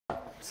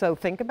So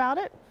think about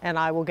it, and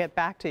I will get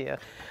back to you.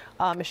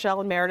 Michelle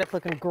and Meredith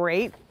looking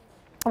great.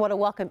 I want to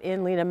welcome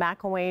in Lena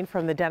McElwain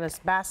from the Dennis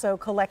Basso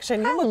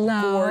collection. You look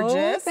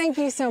gorgeous. Thank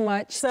you so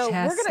much. So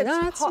we're going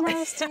to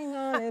roasting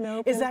on an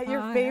open Is that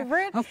your fire.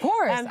 favorite? Of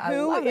course. And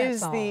who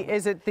is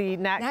is it the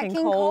Nat King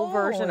Cole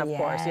version? Of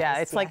course, yeah.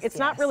 It's like it's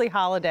not really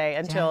holiday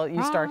until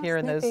you start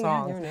hearing those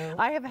songs.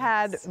 I have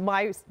had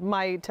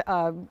my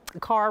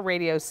car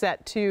radio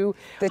set to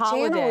the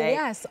holiday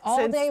channel, all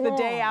since day the long.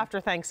 day after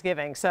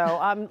Thanksgiving. So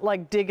I'm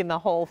like digging the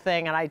whole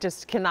thing, and I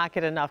just cannot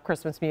get enough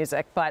Christmas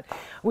music. But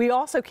we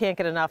also can't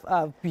get enough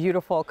of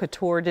beautiful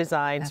couture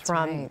designs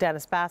from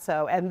Dennis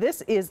Basso, and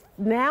this is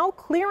now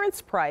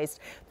clearance priced,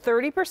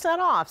 30%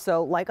 off.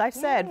 So like I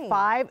said,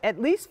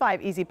 at least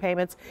 5 easy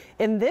payments.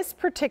 In this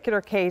particular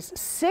case,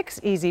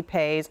 6 easy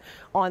pays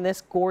on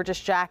this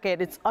gorgeous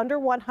jacket. It's under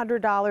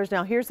 $100.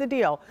 Now here's the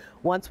deal.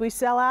 Once we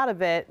sell out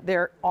of it,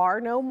 there are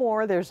no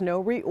more. There's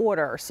no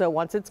reorder. So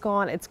once it's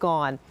gone, it's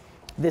gone.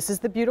 This is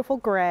the beautiful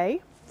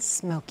gray.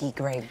 Smoky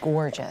gray,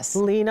 gorgeous.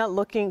 Lena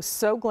looking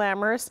so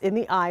glamorous in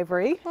the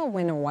ivory. A little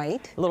winter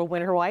white. A little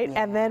winter white.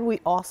 Yeah. And then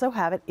we also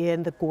have it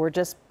in the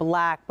gorgeous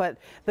black. But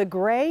the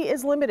gray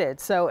is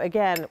limited. So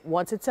again,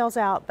 once it sells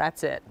out,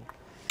 that's it.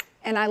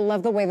 And I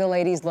love the way the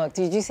ladies look.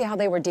 Did you see how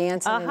they were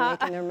dancing and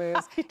making their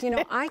moves? You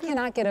know, I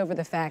cannot get over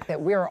the fact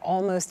that we're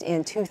almost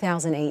in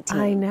 2018.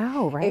 I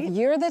know, right? If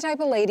you're the type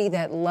of lady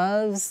that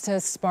loves to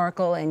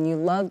sparkle and you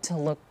love to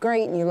look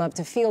great and you love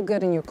to feel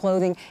good in your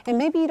clothing, and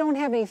maybe you don't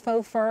have any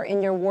faux fur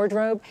in your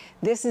wardrobe,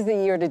 this is the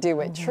year to do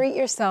it. Treat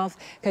yourself,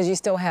 because you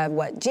still have,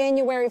 what,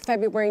 January,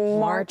 February,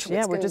 March.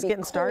 Yeah, we're just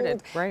getting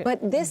started. Right.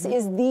 But this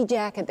is the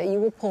jacket that you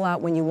will pull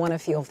out when you want to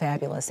feel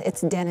fabulous.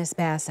 It's Dennis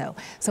Basso.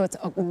 So it's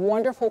a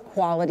wonderful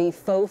quality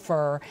faux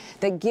fur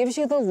that gives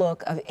you the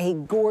look of a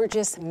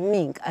gorgeous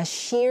mink, a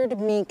sheared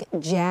mink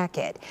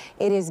jacket.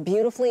 It is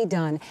beautifully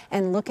done,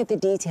 and look at the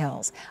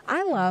details.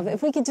 I love,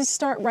 if we could just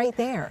start right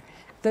there,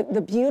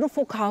 the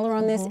beautiful collar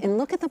on this, and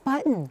look at the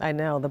button. I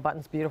know, the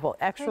button's beautiful.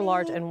 Extra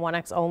large and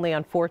 1X only,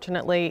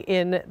 unfortunately,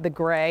 in the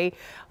gray.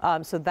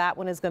 So that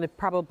one is going to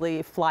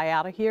probably fly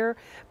out of here.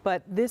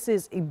 But this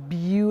is a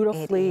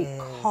beautifully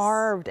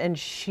carved and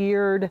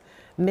sheared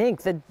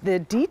mink. The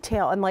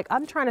detail, and like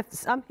I'm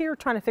here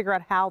trying to figure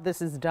out how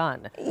this is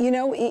done. You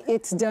know,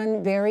 it's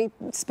done very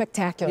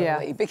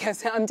spectacularly,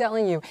 because I'm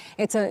telling you,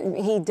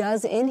 he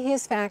does in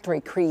his factory,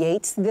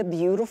 creates the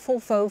beautiful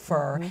faux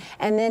fur,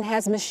 and then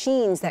has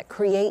machines that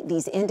create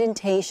these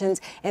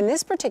indentations. And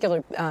this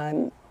particular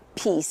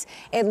piece,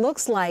 it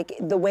looks like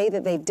the way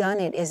that they've done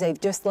it is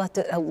they've just left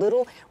it a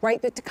little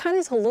but to kind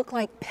of to look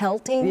like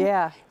pelting.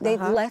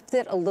 They've left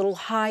it a little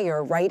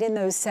higher right in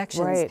those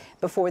sections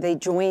before they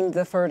joined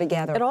the fur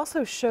together. It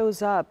also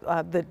shows up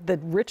the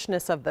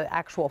richness of the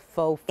actual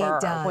faux fur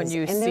when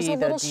you see the detail. And there's a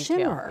little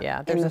shimmer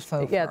in the faux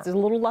fur. Yeah, it's a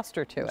little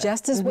luster to it.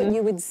 Just as what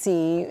you would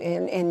see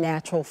in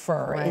natural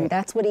fur, and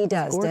that's what he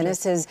does.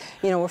 Dennis is,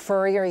 you know, a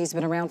furrier. He's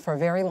been around for a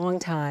very long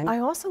time. I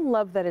also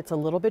love that it's a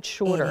little bit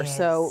shorter.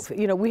 So,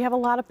 you know, we have a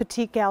lot of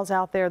petite gals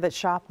out there that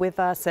shop with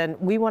us, and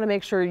we want to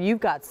make sure you've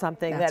got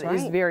something that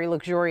is very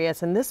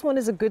luxurious. And this one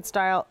is a good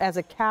style as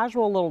a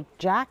casual little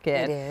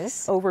jacket. It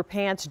is. Over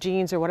pants,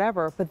 jeans, or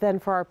whatever. But then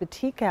for our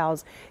petite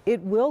gals, it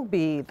will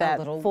be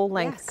that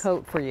full-length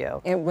coat for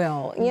you. It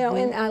will. You know,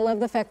 and I love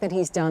the fact that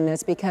he's done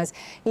this, because,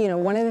 you know,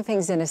 one of the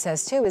things Dennis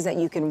says too is that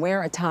you can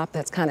wear a top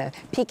that's kind of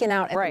peeking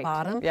out at the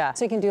bottom.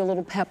 So you can do a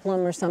little peplum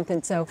or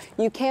something. So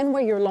you can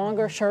wear your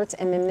longer shirts,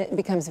 and then it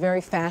becomes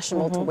very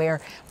fashionable to wear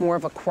more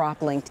of a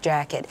crop-length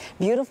jacket.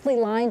 Beautifully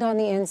lined on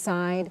the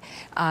inside.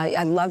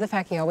 I love the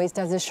fact he always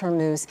does his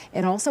charmeuse.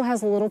 It also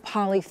has a little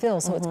poly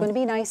fill, so it's going to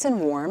be nice and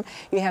warm.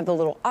 You have the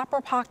little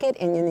upper pocket,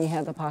 and then you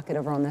have the pocket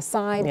over on the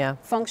side.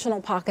 Functional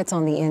pockets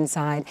on the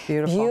inside.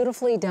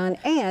 Beautifully done.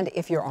 And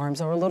if your arms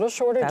are a little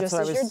shorter, just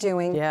as you're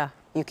doing,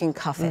 you can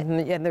cuff it.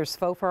 And there's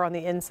faux fur on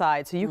the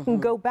inside, so you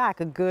can go back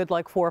a good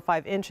like 4 or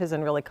 5 inches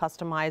and really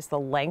customize the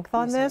length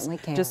on this,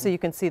 just so you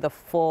can see the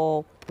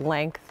full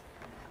length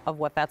of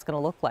what that's going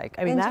to look like.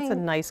 I mean, that's a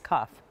nice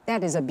cuff.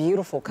 That is a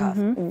beautiful cuff.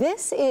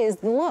 This is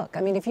the look.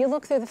 I mean, if you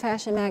look through the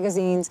fashion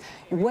magazines,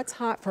 what's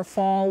hot for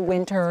fall,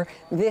 winter,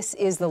 this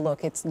is the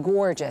look. It's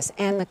gorgeous.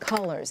 And the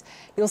colors.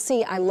 You'll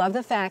see, I love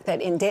the fact that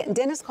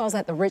Dennis calls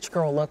that the rich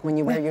girl look, when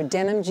you wear your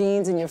denim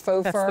jeans and your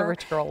faux fur. That's the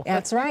rich girl look.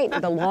 That's right.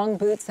 The long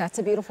boots, that's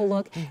a beautiful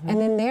look. And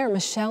then there,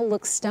 Michelle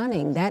looks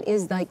stunning. That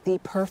is like the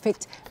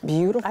perfect,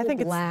 beautiful black. I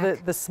think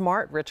it's the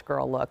smart rich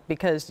girl look,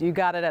 because you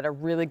got it at a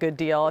really good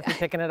deal if you're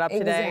picking it up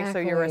today. So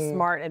you're a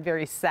smart and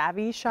very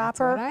savvy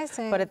shopper. That's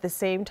what I say. But at the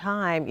same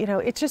time, you know,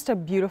 it's just a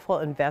beautiful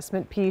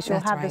investment piece. You'll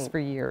have this for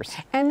years.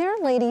 And there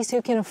are ladies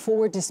who can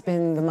afford to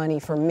spend the money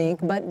for mink,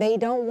 but they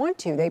don't want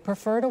to. They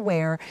prefer to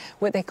wear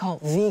what they call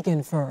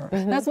vegan fur.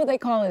 That's what they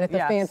call it at the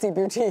fancy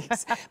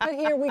boutiques. But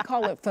here we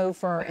call it faux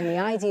fur, and the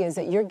idea is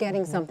that you're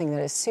getting something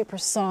that is super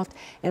soft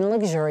and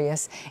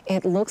luxurious.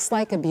 It looks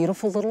like a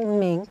beautiful little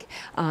mink.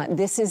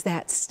 This is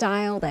that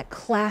style, that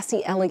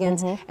classy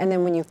elegance, and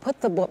then when you put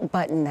the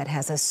button that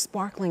has a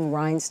sparkling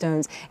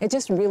rhinestones, it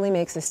just really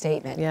makes a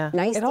statement.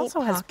 Nice Nice it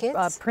also pockets.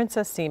 has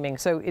princess seaming,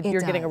 so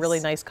you're getting a really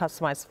nice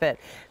customized fit.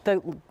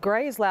 The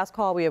gray is last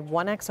call. We have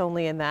 1X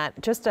only in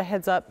that. Just a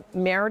heads up,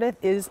 Meredith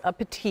is a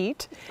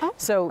petite. Oh,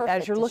 so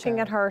as you're looking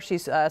at her,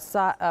 she's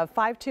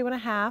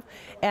 5'2½",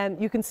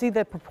 and you can see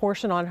the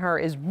proportion on her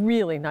is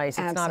really nice.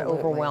 It's not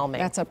overwhelming.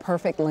 That's a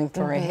perfect length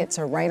for her. It hits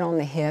her right on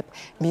the hip.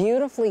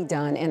 Beautifully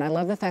done. And I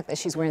love the fact that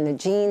she's wearing the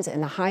jeans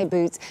and the high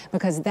boots,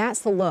 because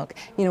that's the look.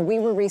 You know, we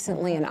were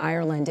recently in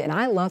Ireland, and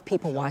I love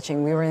people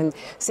watching. We were in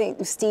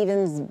St.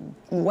 Stephen's,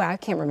 well, I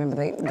can't remember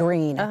the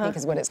green, I think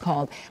is what it's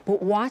called.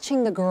 But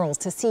watching the girls,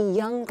 to see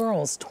young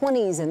girls,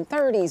 20s and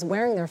 30s,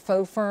 wearing their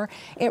faux fur,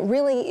 it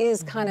really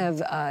is kind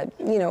of,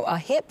 you know, a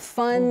hip,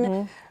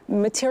 fun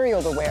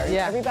material to wear.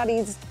 Yeah.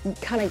 Everybody's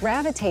kind of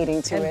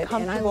gravitating to it,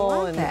 and I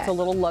love and that. it's a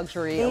little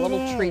luxury, a little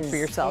treat for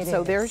yourself.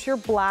 So there's your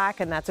black,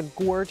 and that's a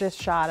gorgeous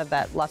shot of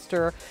that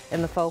luster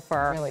in the faux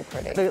fur. Really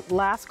pretty. The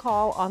last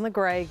call on the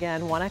gray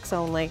again, 1X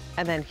only,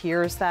 and then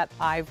here's that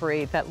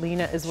ivory that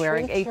Lena is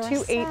wearing, a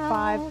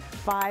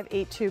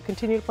 285582.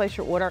 Continue to place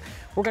your order.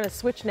 We're going to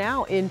switch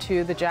now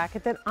into the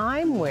jacket that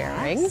I'm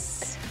wearing,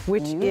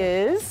 which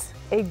is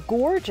a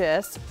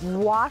gorgeous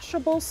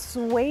washable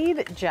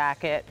suede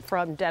jacket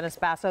from Dennis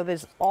Basso that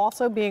is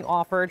also being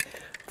offered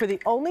for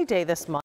the only day this month.